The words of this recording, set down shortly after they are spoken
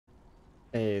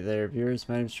Hey there, viewers.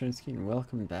 My name is Torinski, and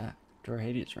welcome back to our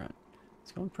Hades run.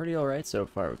 It's going pretty alright so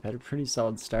far. We've had a pretty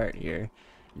solid start here,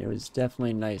 and it was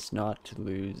definitely nice not to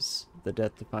lose the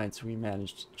Death Defiance we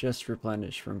managed to just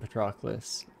replenish from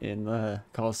Patroclus in the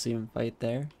Colosseum fight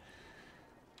there.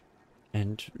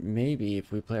 And maybe,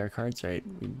 if we play our cards right,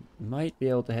 we might be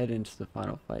able to head into the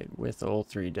final fight with all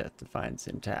three Death Defiance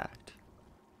intact.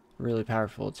 Really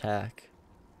powerful attack,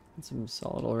 and some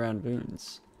solid all-around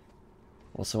boons.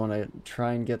 Also want to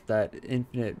try and get that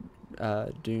infinite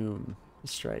doom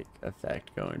strike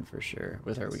effect going for sure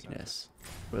with our weakness.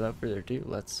 Without further ado,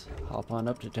 let's hop on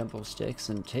up to Temple of Styx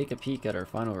and take a peek at our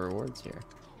final rewards here.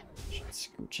 Should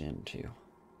scooch in too.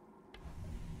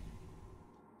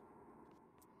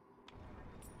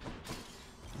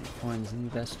 Any coins in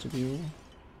the vestibule?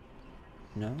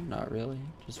 No, not really.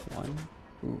 Just one.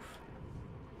 Oof.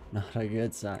 Not a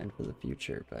good sign for the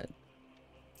future, but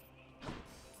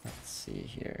let's see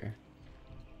here.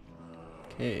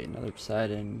 Okay, another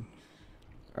Poseidon.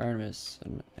 Artemis,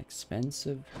 an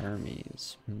expensive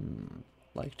Hermes.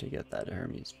 Like to get that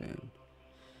Hermes boon.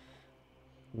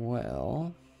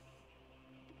 Well,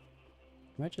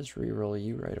 I might just re-roll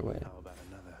you right away. How about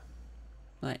another?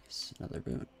 Nice, another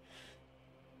boon.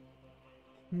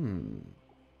 You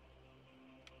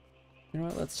know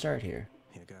what, let's start here.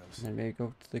 Here goes. And then maybe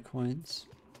go to the coins.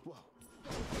 Whoa.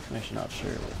 I'm actually not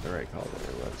sure what the right call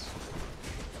there was.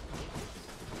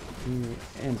 Ooh,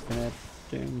 infinite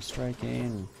doom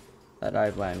striking. That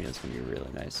eye lamia is going to be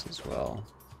really nice as well.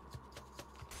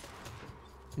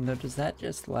 Now, does that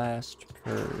just last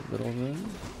per little room?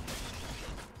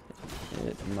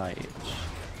 It might.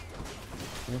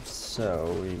 If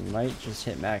so, we might just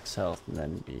hit max health and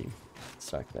then be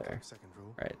stuck there. 5-second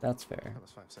rule. Right, that's fair. That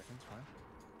was 5 seconds,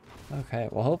 right? Okay,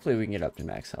 well hopefully we can get up to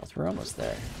max health. We're almost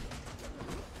there.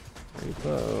 Pretty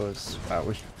close. Wow,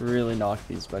 we really knocked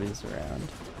these buddies around.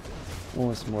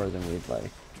 Almost more than we'd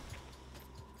like.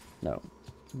 No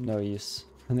use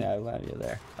in the Iolandia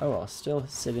there. Oh well, still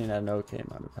sitting at an okay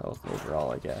amount of health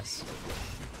overall, I guess.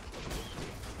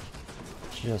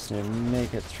 Just need to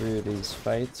make it through these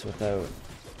fights without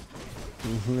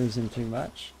losing too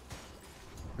much.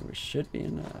 We should be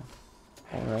in a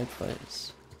alright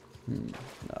place. No,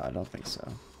 I don't think so.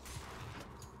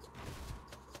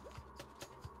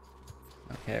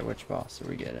 Okay, which boss are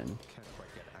we getting? Can't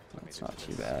quite get activated. That's not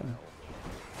too bad.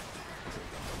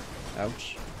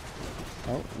 Ouch.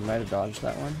 Oh, we might have dodged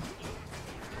that one.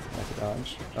 Like a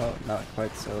dodge. Oh, not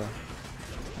quite so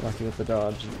lucky with the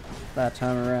dodge that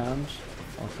time around.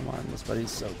 Oh, come on, this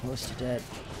buddy's so close to dead.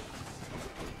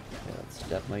 Okay, let's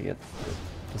definitely get...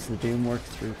 Does the doom work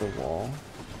through the wall?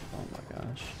 Oh my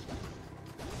gosh.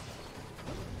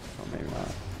 Oh, maybe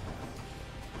not.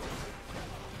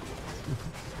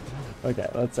 Okay,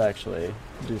 let's actually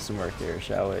do some work here,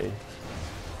 shall we?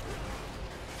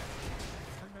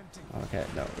 Okay,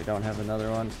 no, we don't have another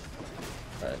one.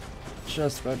 But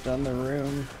just about done the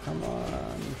room. Come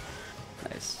on.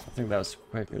 Nice. I think that was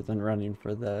quicker than running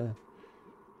for the...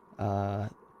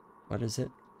 what is it?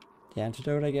 The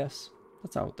antidote, I guess?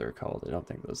 That's not what they're called. I don't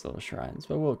think those little shrines,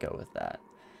 but we'll go with that.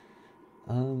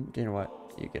 You know what?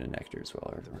 You get a nectar as well,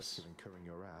 At the Artemis. risk of incurring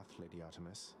your wrath, Lady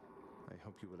Artemis, I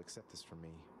hope you will accept this from me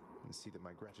and see that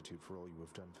my gratitude for all you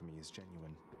have done for me is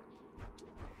genuine.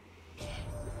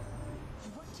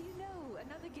 What do you know?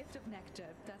 Another gift of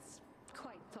nectar. That's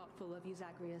quite thoughtful of you,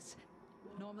 Zagreus.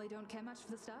 Normally don't care much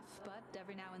for the stuff, but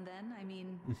every now and then, I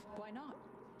mean, why not?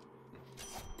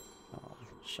 Oh,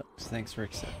 shucks. Thanks for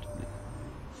accepting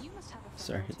it. You must have a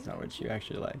Sorry, friend or it's two, not don't what you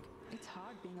actually like. It's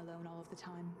hard being alone all of the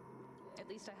time. At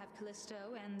least I have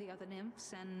Callisto and the other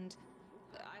nymphs, and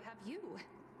I have you.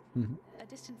 A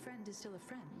distant friend is still a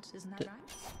friend, isn't that right?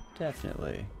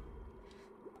 Definitely.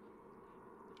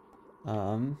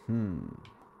 Oh,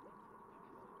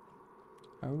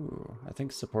 I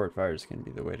think support fire is going to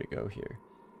be the way to go here.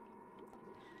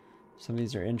 Some of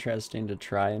these are interesting to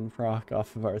try and proc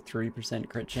off of our 3%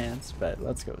 crit chance, but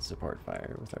let's go with support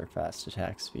fire with our fast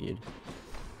attack speed.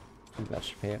 I think that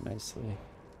should pay out nicely.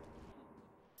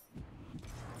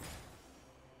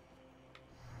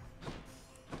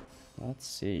 Let's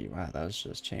see. Wow, that was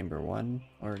just chamber 1.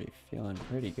 Already feeling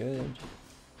pretty good.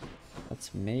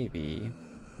 Let's maybe...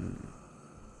 I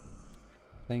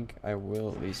think I will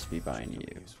at least be buying you.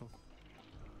 Useful.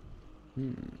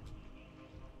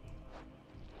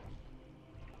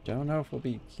 Don't know if we'll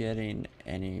be getting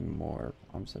any more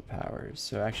Bombs of Powers.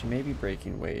 So actually maybe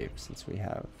Breaking Wave, since we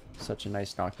have such a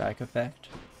nice knockback effect.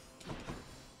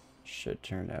 Should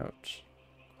turn out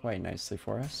quite nicely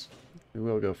for us. We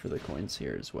will go for the coins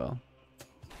here as well.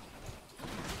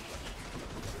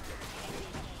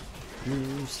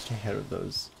 Stay out of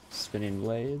those spinning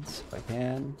blades if I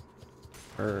can.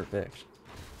 Perfect.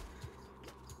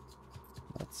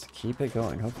 Let's keep it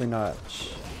going. Hopefully not...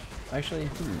 Actually,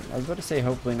 I was about to say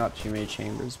hopefully not too many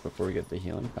chambers before we get the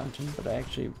healing fountain, but I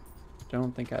actually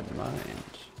don't think I'd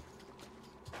mind.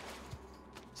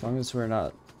 As long as we're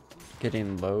not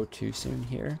getting low too soon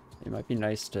here, it might be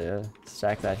nice to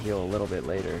stack that heal a little bit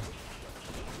later.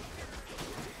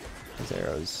 This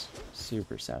arrow's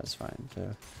super satisfying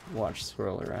to watch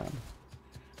swirl around.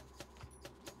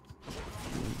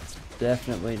 It's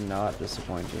definitely not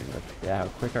disappointing with how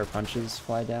quick our punches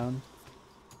fly down.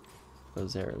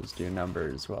 Those arrows do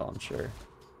numbers well, I'm sure.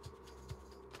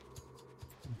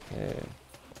 Okay.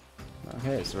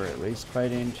 Okay, so we're at least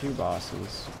fighting 2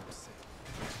 bosses.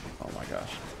 Oh my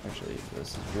gosh. Actually,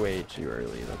 this is way too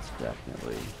early. Let's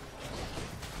definitely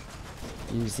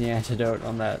use the antidote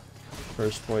on that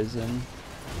first poison.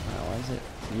 Wow, why is it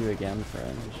you again,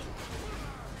 friend?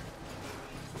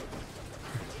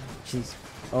 Jeez.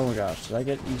 Oh my gosh, did I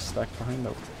get you stuck behind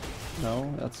the...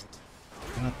 No, that's...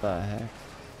 What the heck?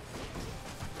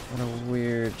 What a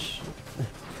weird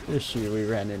issue we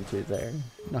ran into there.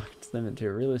 Knocked them into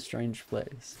a really strange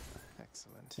place.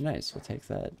 Excellent. Nice, we'll take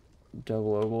that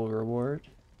double oval reward.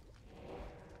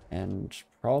 And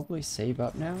probably save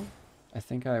up now. I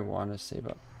think I want to save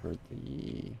up for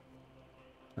the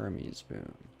Hermes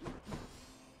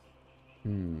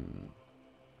boon.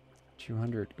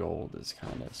 200 gold is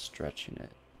kind of stretching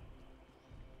it.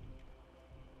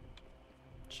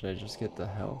 Should I just get the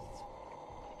health?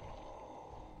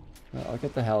 Well, I'll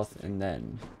get the health and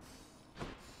then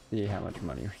see how much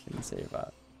money we can save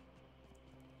up.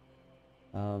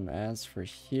 As for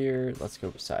here, let's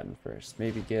go Poseidon first.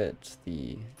 Maybe get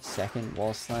the second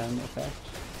wall slam effect.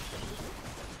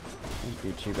 Won't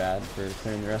be too bad for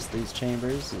clearing the rest of these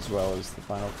chambers, as well as the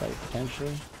final fight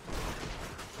potentially.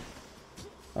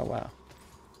 Oh wow.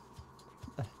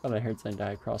 I thought I heard something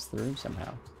die across the room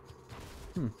somehow.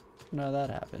 No, that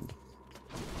happened.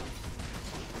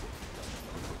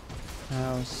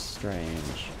 How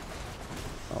strange.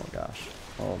 Oh gosh.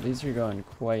 Well, these are going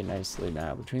quite nicely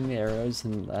now. Between the arrows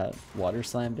and that water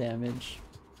slam damage,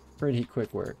 pretty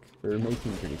quick work. We're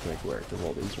making pretty quick work of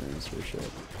all these rooms for sure.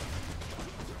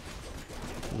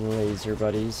 Laser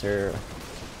buddies are,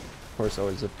 of course,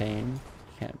 always a pain.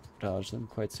 Can't dodge them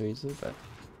quite so easily, but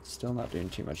still not doing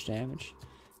too much damage.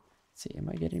 Let's see, am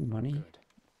I getting money? Good.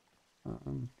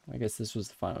 I guess this was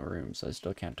the final room, so I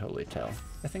still can't totally tell.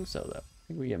 I think so, though. I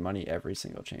think we get money every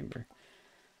single chamber.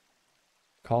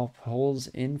 Call holes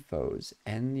in foes,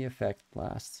 and the effect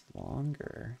lasts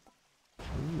longer.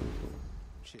 Ooh.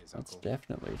 Cheers, Let's Uncle.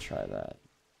 definitely try that.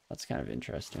 That's kind of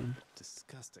interesting.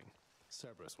 Disgusting.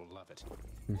 Cerberus will love it.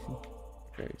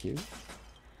 Very cute.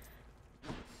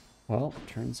 Well,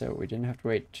 turns out we didn't have to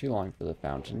wait too long for the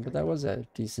fountain, but that was a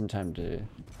decent time to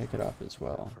pick it up as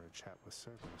well. For a chat with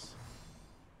Cerberus.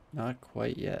 Not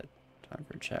quite yet. Time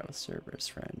for a chat with Cerberus,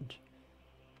 friend.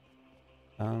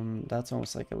 That's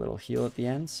almost like a little heal at the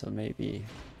end, so maybe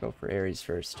go for Ares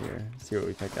first here. See what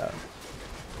we pick up.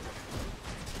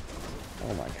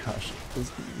 Oh my gosh,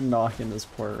 just knocking this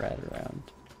poor rat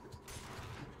around.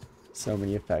 So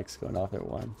many effects going off at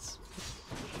once.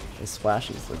 The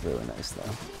splashes look really nice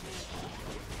though.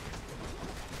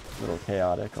 A little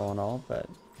chaotic all in all, but...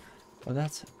 Oh,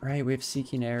 that's right, we have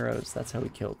seeking arrows. That's how we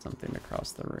killed something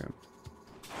across the room.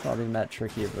 It's not even that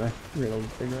tricky of a riddle to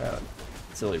figure out.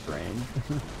 Silly brain.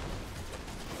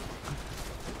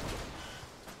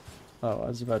 Oh, I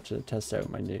was about to test out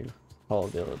my new call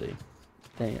ability.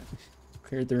 Dang it.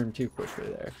 Cleared the room too quickly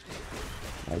there.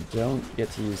 I don't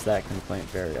get to use that complaint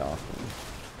very often.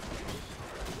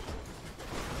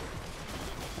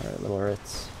 Alright, little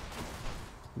Ritz.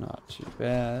 Not too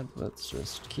bad. Let's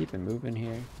just keep it moving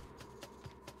here.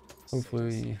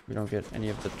 Hopefully we don't get any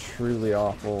of the truly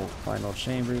awful final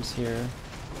chambers here.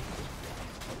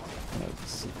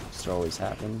 It's just always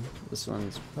happen. This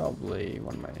one's probably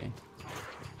one of my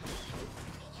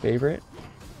favorite.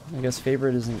 I guess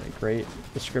favorite isn't a great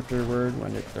descriptor word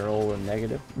when they're all a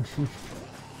negative.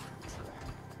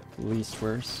 Least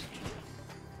worst.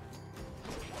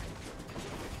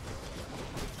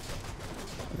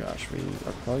 Oh gosh, we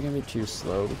are probably gonna be too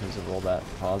slow because of all that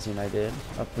pausing I did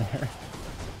up there.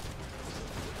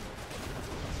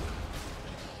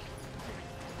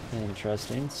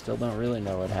 Interesting. Still don't really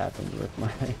know what happened with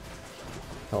my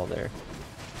call there.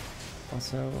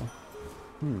 Also,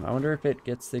 I wonder if it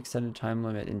gets the extended time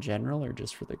limit in general or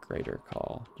just for the greater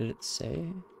call. Did it say?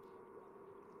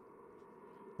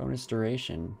 Bonus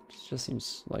duration. It just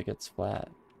seems like it's flat.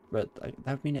 But that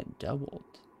would mean it doubled,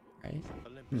 right?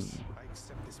 Olympus, I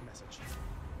accept this message.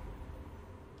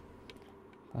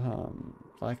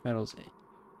 Black metal's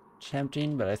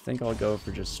tempting, but I think I'll go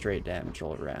for just straight damage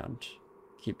all around.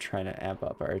 Keep trying to amp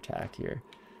up our attack here.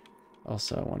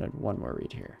 Also, I wanted one more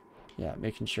read here. Yeah,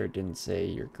 making sure it didn't say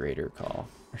your greater call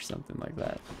or something like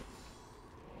that.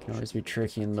 Can always be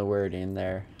tricky in the wording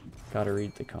there. Gotta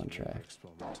read the contract.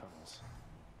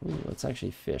 Ooh, let's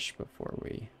actually fish before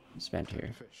we spend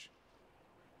here.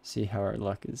 See how our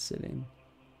luck is sitting.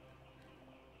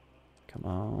 Come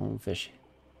on, fish.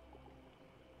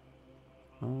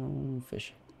 Oh,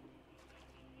 fish.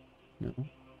 No. I'm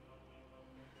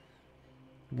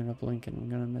gonna blink and I'm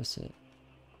gonna miss it.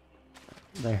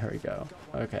 There we go.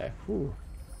 Okay. Whew.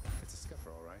 It's a scupper,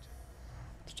 all right.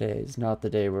 Today is not the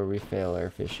day where we fail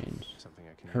our fishing. Something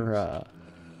I can Hurrah.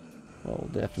 We'll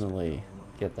definitely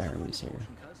get the Hermes here.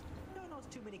 Don't ask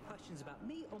too many questions about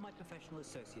me or my professional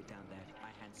associate down there. I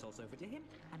hand souls over to him,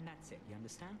 and that's it. You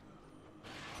understand?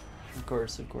 Of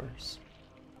course, of course.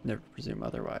 Never presume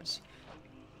otherwise.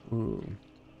 Ooh.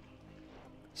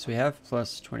 So we have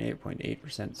plus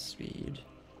 28.8% speed.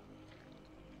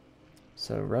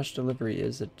 So rush delivery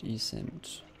is a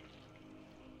decent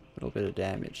little bit of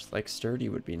damage. Like sturdy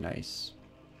would be nice.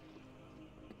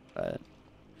 But,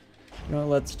 you know,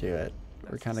 let's do it.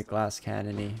 We're kind of glass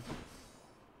cannon-y.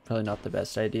 Probably not the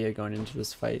best idea going into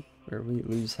this fight where we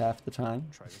lose half the time.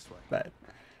 try this way. But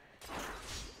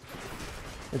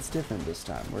it's different this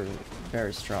time. We're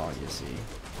very strong, you see. And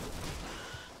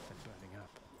burning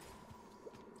up.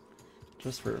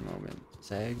 Just for a moment.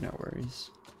 Zag, no worries.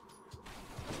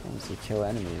 Once you kill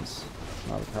enemies,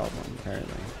 not a problem,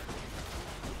 apparently.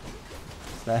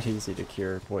 It's that easy to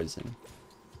cure poison.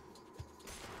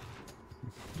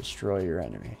 Destroy your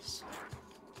enemies.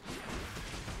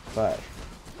 But,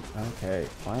 okay,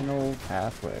 final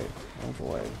pathway. Oh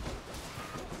boy.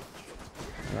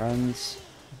 Runs,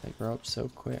 they grow up so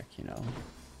quick, you know.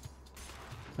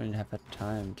 Don't even have that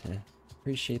time to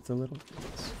appreciate the little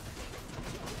things.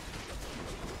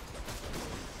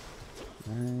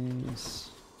 Nice.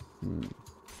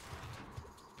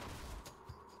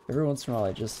 Every once in a while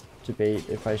I just debate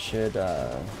if I should,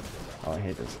 oh I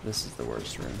hate this, this is the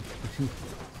worst room.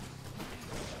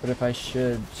 But if I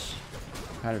should,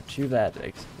 kind of to that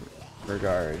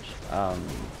regard,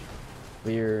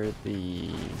 clear the,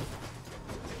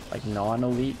 like,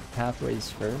 non-elite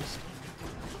pathways first.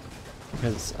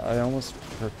 Because I almost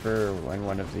prefer when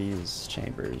one of these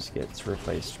chambers gets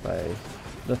replaced by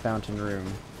the fountain room.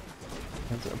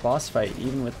 Because a boss fight,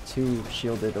 even with 2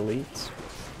 shielded elites,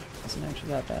 isn't actually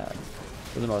that bad.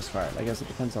 For the most part. I guess it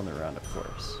depends on the round, of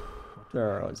course. There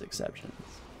are always exceptions.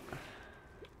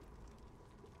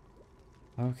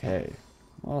 Okay.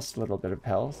 Lost a little bit of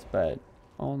health, but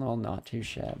all in all, not too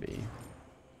shabby.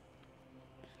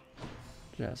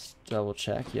 Just double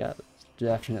check. Yeah,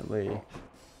 definitely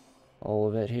all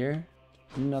of it here.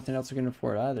 Nothing else we can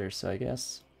afford either, so I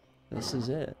guess this is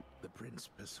it. The prince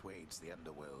persuades the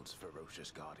underworld's ferocious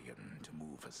guardian to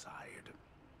move aside.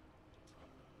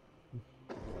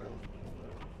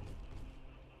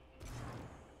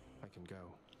 I can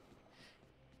go.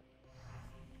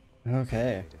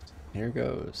 Okay, here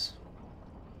goes.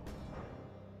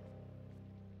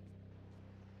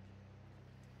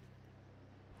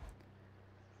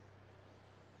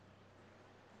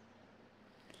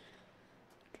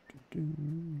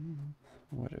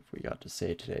 What have we got to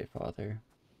say today, Father?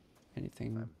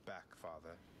 Anything? I'm back,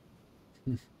 father.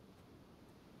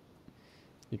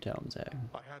 You tell him, Zach.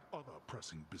 I had other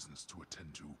pressing business to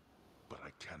attend to, but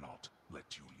I cannot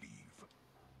let you leave.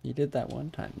 You did that one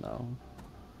time, though.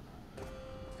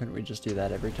 Couldn't we just do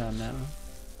that every time now?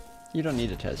 You don't need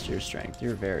to test your strength.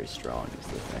 You're very strong, is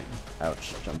the thing.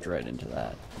 Ouch, jumped right into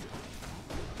that.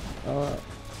 Oh.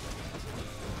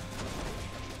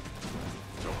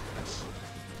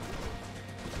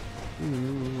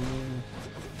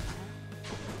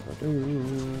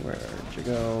 Where'd you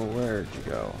go? Where'd you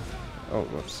go? Oh,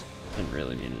 whoops. Didn't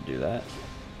really need to do that.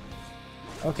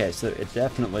 Okay, so it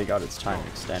definitely got its time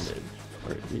extended.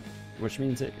 Which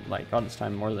means it, like, got its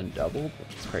time more than doubled,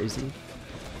 which is crazy.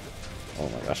 Oh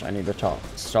my gosh, I need to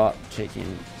stop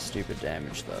taking stupid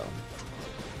damage, though.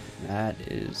 That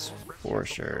is for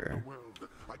sure.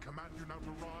 I command you now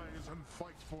to rise and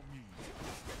fight for me.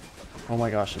 Oh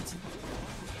my gosh,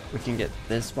 we can get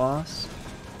this boss,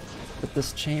 but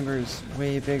this chamber is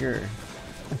way bigger.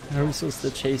 How are we supposed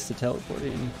to chase the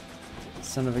teleporting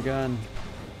son of a gun?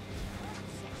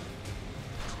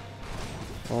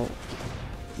 Oh,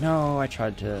 no, I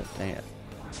tried to, dang it.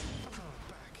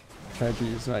 Tried to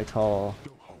use my call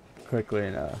quickly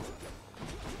enough.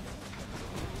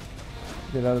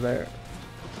 Get out of there.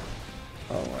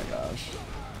 Oh my gosh.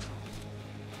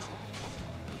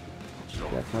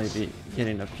 Definitely be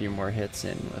getting a few more hits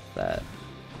in with that.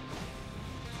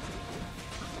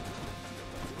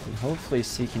 And hopefully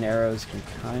Seeking Arrows can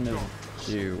kind of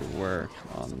do work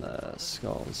on the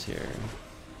skulls here.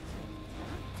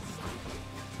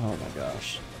 Oh my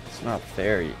gosh. It's not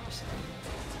fair.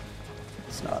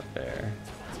 It's not fair.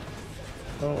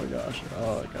 Oh my gosh.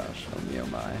 Oh my gosh. Oh me oh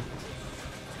my.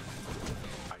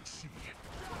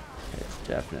 Okay,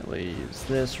 definitely use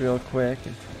this real quick.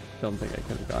 Don't think I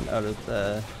could have gone out of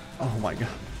the... Oh my god.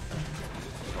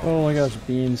 Oh my gosh,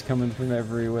 beams coming from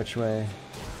every which way.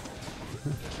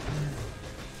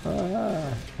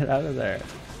 Ah, get out of there.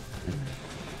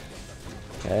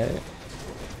 Okay.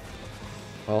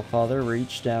 Well, Father,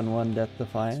 reach down one Death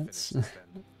Defiance.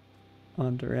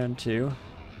 On to round 2.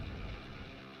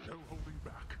 No holding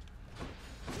back.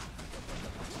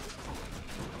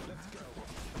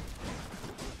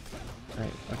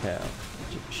 Right, okay.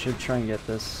 Should try and get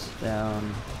this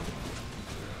down.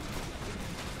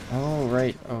 Oh,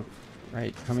 right. Oh,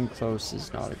 right. Coming close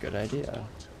is not a good idea.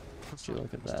 Would you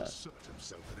look at that?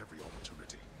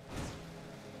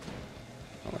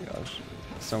 Oh my gosh.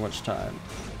 So much time.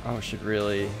 Oh, I should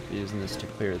really be using this to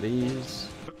clear these.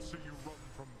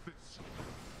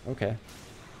 Okay.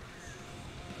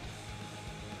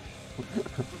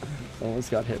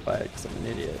 Almost got hit by it because I'm an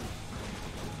idiot.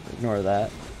 Ignore that.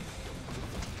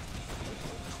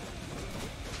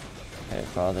 Okay,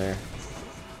 Father.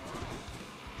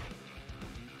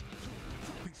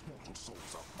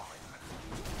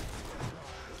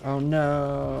 Oh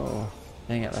no!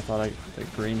 Dang it, I thought the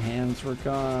green hands were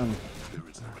gone.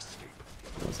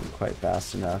 Wasn't quite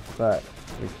fast enough, but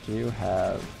we do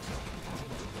have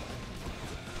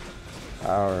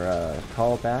our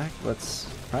call back.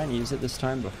 Let's try and use it this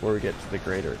time before we get to the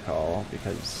greater call,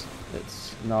 because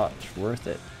it's not worth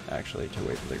it, actually, to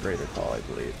wait for the greater call, I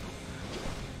believe.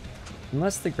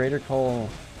 Unless the greater call...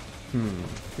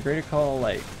 the greater call,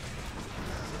 like,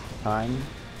 time?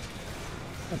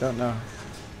 I don't know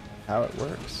how it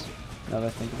works, now that I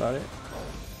think about it.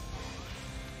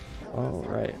 Oh,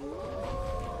 right.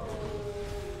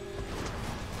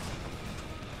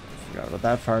 Forgot about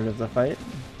that part of the fight.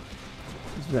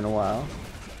 It's been a while.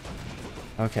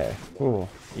 Okay. Ooh.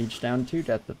 Each down 2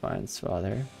 Death Defiance,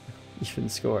 Father. Even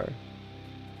score.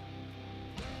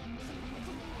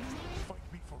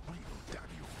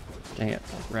 Dang it.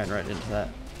 Ran right into that.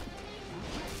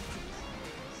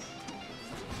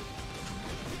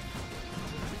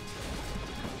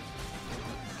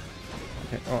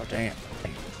 Okay. Oh, dang it.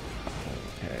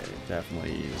 Okay.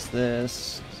 Definitely use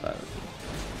this. So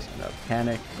it's a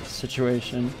panic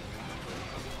situation.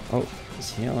 Oh,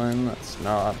 he's healing. Let's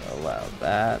not allow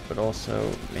that. But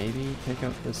also, maybe pick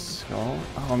up this skull.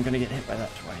 Oh, I'm gonna get hit by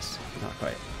that twice. Not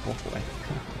quite. Oh boy.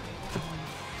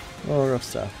 Oh, rough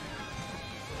stuff.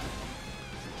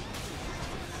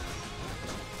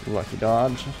 Lucky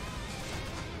dodge.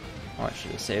 Oh, I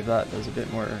should have saved that. There's a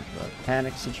bit more of a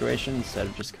panic situation instead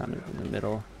of just kind of in the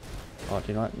middle. Oh, do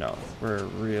you know what? No, we're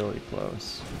really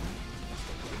close.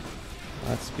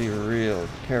 Let's be real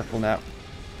careful now.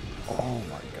 Oh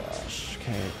my gosh.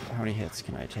 Okay, how many hits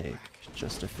can I take?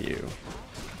 Just a few.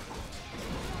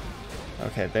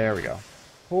 Okay, there we go.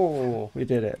 Oh, we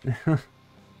did it.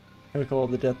 I call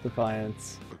the Death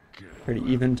Defiance. Pretty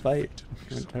even fight.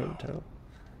 Went toe to toe.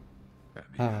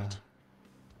 Ah.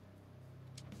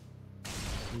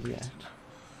 Yeah.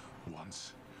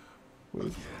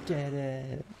 We did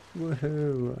it.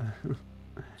 Woohoo.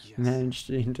 Managed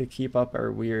to keep up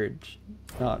our weird,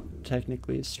 not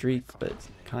technically a streak, but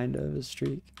kind of a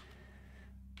streak.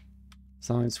 As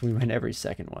long as we win every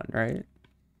second one, right?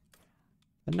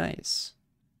 But nice.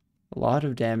 A lot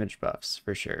of damage buffs,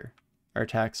 for sure. Our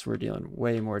attacks were dealing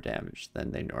way more damage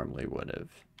than they normally would have.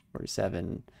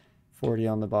 47, 40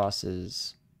 on the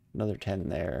bosses, another 10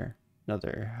 there,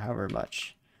 another however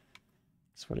much.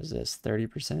 So what is this,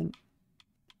 30%?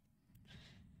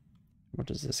 What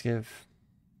does this give?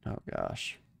 Oh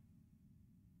gosh.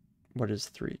 What is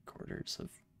 3/4 of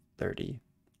 30?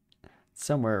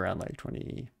 Somewhere around like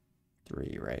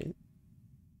 23, right?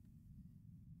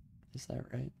 Is that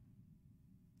right?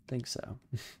 I think so.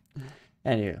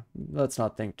 Anyway, let's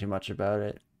not think too much about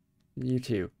it. You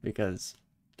too, because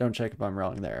don't check if I'm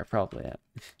wrong there. I probably am.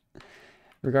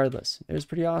 Regardless, it was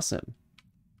pretty awesome.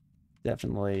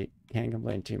 Definitely can't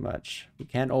complain too much. We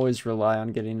can't always rely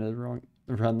on getting a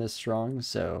run this strong,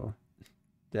 so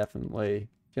definitely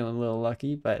feeling a little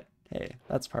lucky, but hey,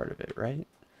 that's part of it, right?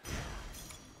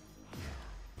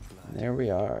 And there we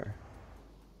are.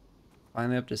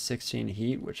 Finally up to 16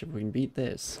 heat, which if we can beat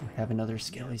this, we have another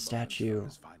Skelly statue.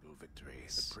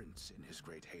 his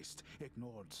great haste,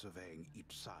 ignored surveying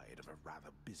each side of a rather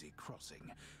busy crossing,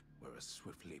 where a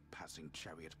swiftly passing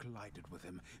chariot collided with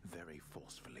him very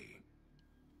forcefully.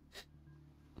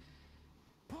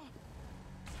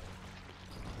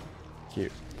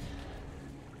 Cute.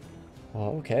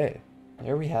 Well, okay.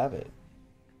 There we have it.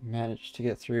 Managed to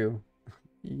get through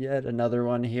yet another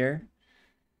one here.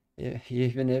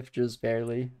 Even if just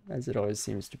barely, as it always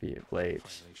seems to be of late.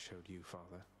 Finally showed you,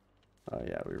 Father. Oh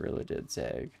yeah, we really did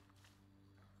zag.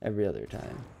 Every other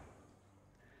time.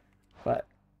 But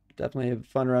definitely a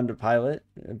fun run to pilot.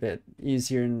 A bit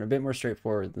easier and a bit more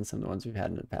straightforward than some of the ones we've had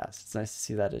in the past. It's nice to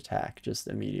see that attack just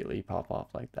immediately pop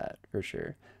off like that, for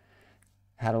sure.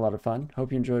 Had a lot of fun.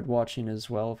 Hope you enjoyed watching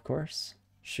as well, of course.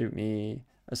 Shoot me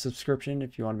a subscription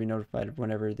if you want to be notified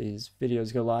whenever these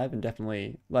videos go live, and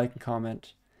definitely like and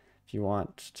comment if you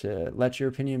want to let your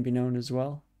opinion be known as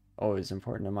well. Always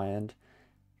important on my end.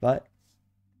 But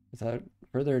without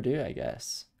further ado, I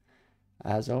guess,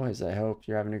 as always, I hope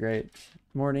you're having a great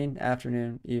morning,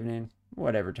 afternoon, evening,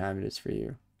 whatever time it is for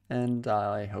you. And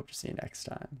I hope to see you next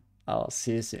time. I'll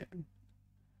see you soon.